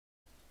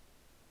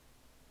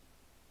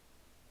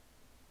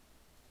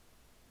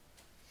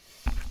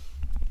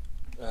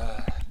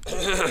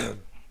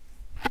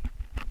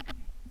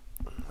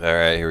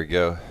Alright, here we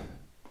go.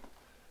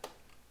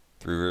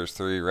 3 vs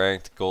 3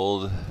 ranked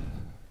gold,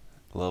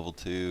 level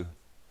 2.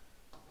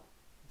 I'm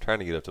trying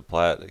to get up to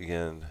plat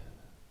again.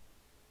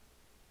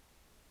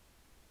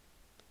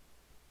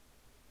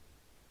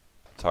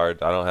 It's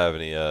hard. I don't have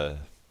any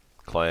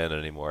clan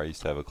anymore. I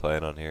used to have a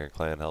clan on here.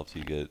 Clan helps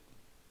you get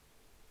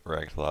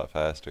ranked a lot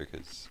faster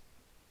because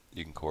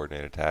you can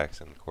coordinate attacks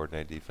and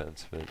coordinate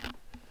defense. But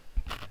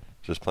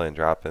just playing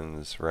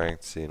drop-ins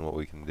ranked, seeing what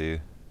we can do.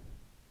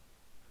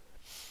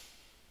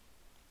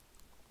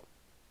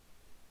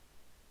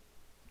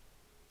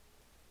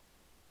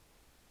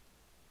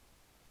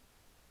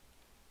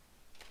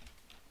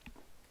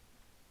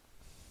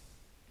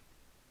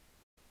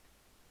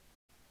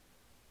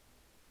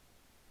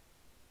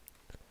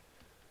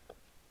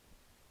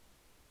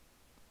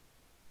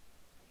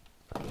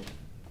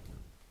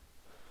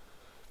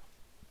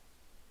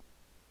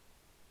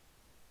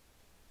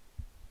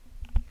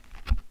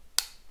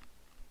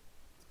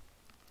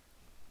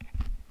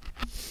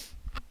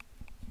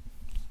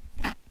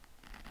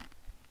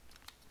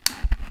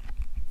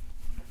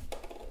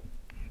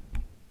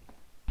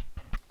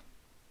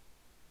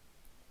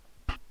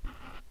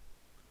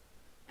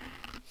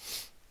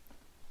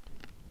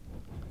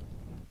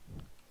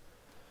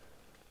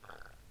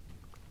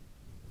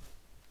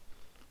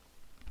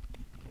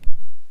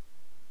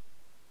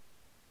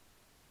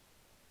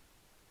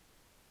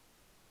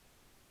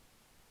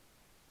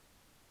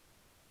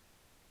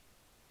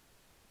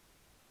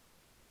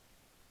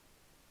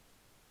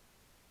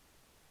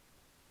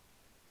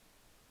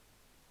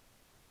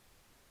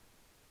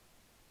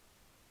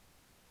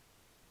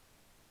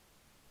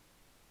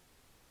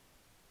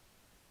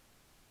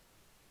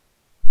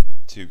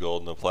 Two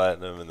gold and a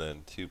platinum, and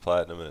then 2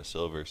 platinum and a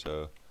silver,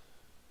 so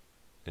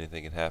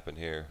anything can happen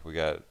here. We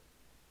got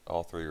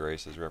all 3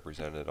 races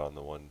represented on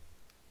the one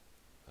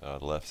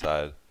the left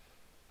side.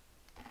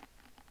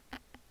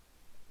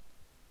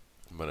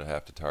 I'm gonna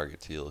have to target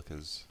Teal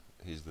because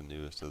he's the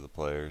newest of the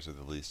players, or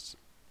the least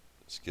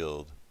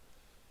skilled.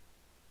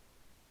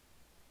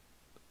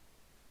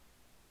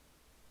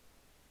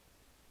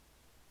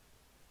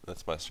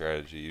 That's my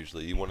strategy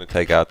usually. You want to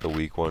take out the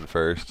weak one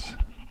first.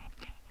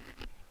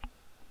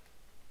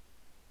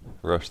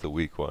 Rush the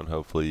weak one.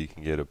 Hopefully you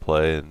can get a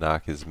play and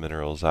knock his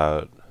minerals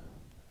out,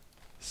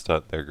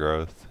 stunt their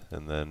growth,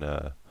 and then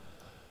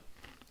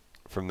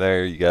from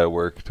there you gotta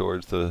work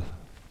towards the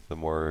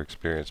more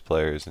experienced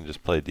players and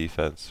just play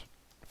defense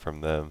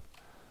from them.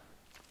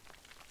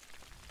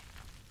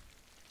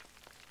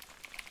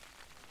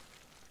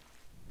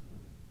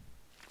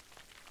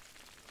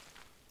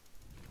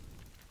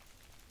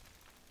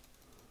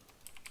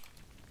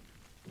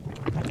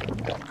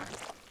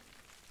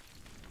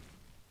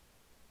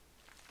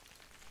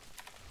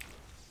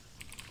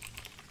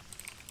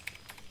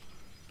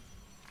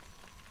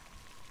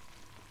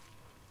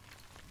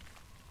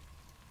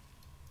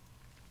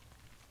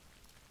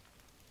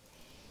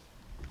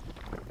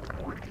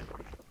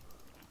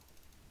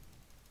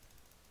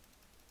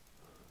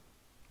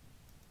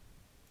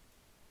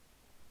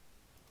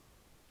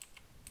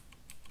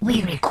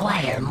 We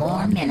require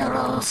more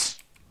minerals.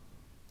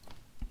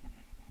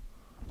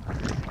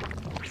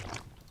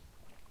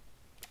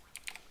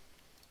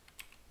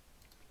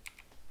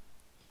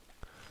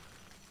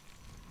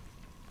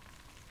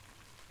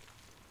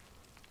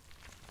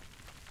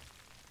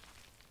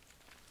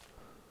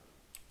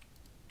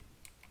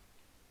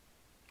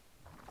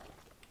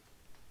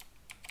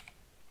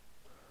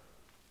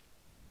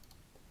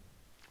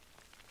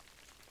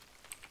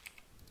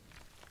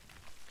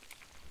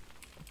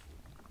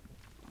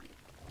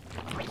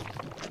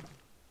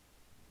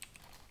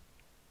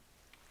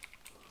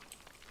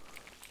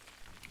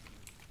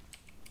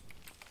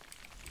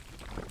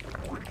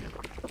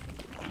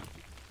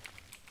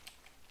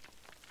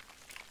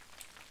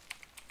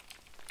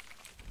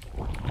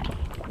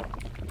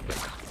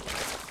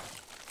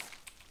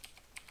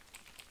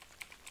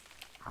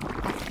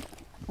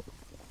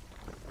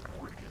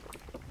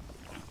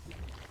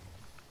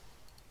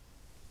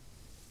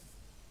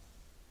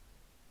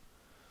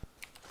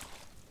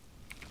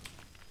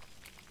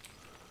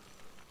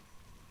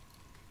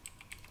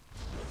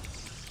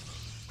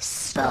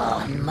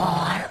 Spawn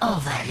more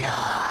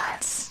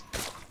overlords.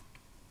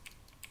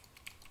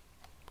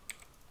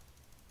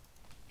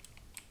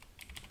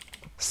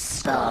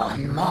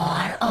 Spawn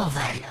more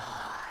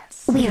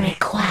overlords. We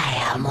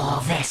require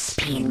more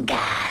Vespine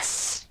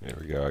gas. There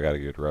we go. I got a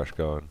good rush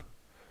going.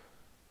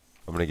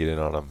 I'm gonna get in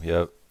on him.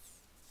 Yep.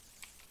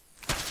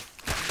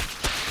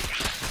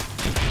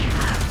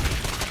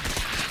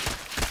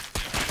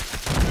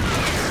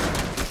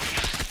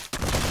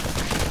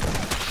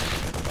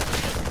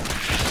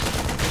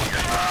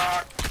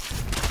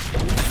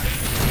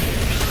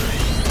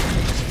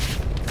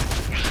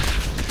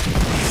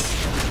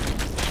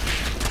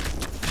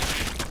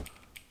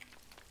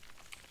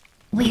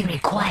 We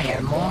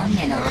require more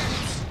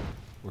minerals.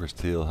 Where's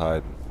Teal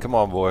hiding? Come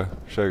on, boy.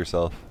 Show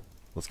yourself.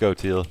 Let's go,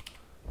 Teal.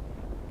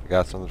 I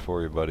got something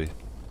for you, buddy.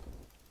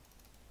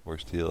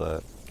 Where's Teal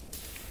at?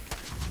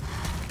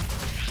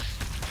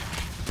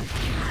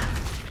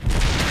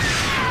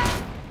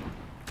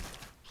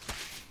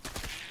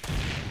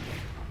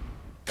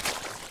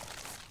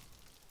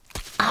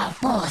 Our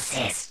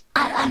forces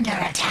are under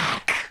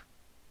attack.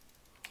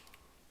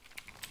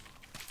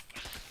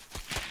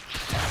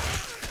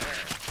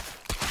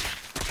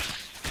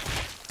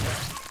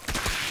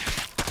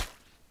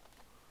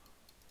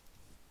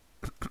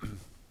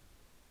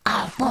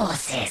 Our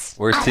forces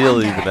Where's are Teal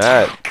under even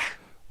attack. at?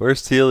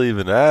 Where's Teal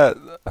even at?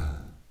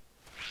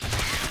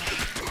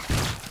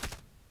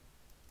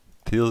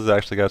 Teal's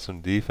actually got some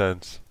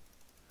defense.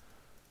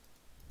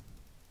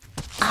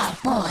 Our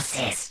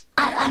forces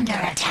are under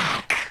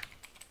attack.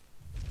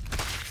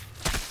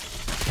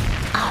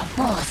 Our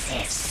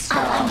forces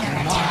are under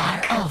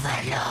attack.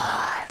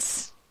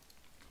 Overlords.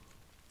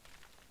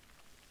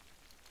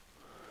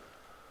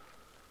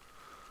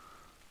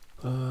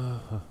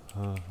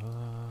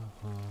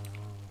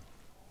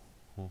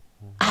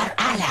 Our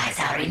allies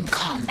are in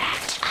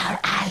combat. Our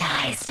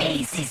allies'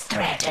 base is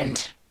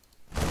threatened.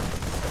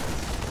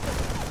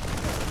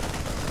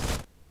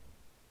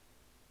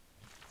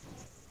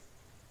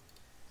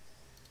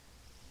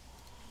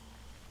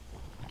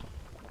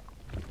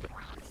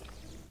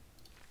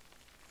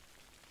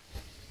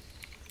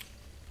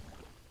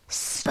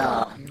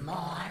 Spawn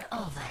more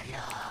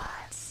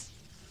overlords.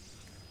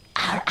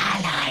 Our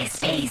allies'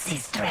 base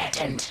is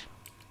threatened.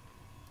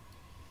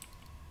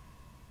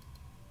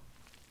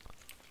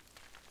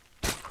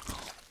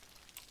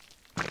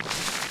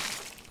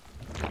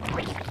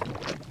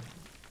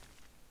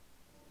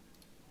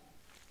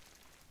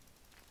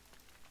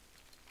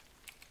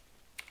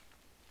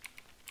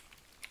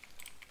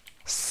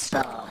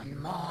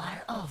 Spawn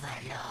more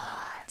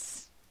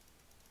overlords.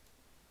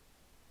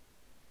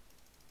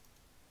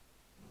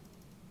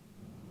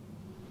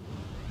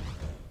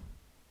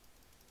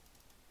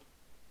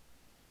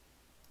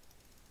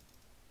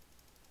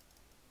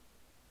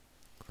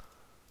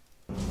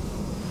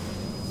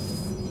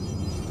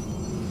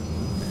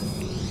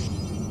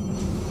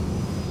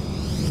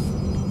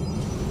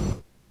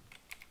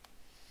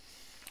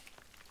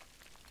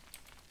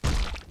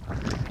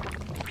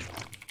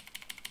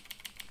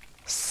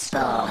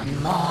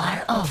 Spawn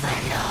more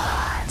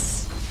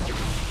overlords.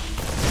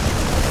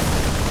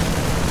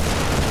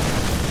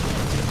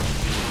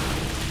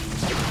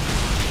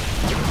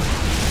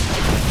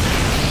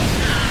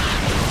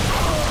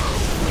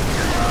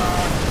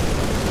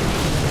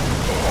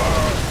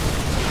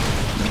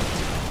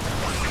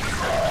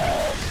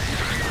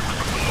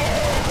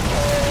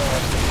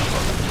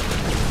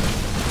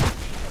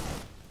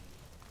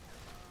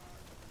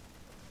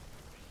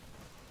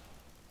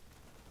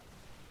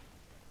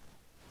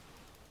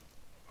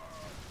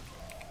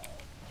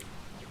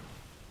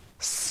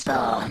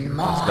 Spawn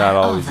more It's not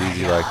always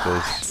easy like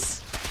overlords.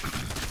 this.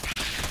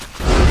 It's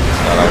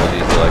not always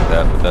easy like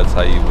that, but that's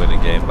how you win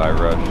a game by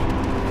rush.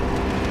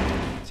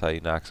 That's how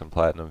you knock some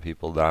platinum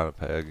people down a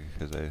peg,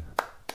 because they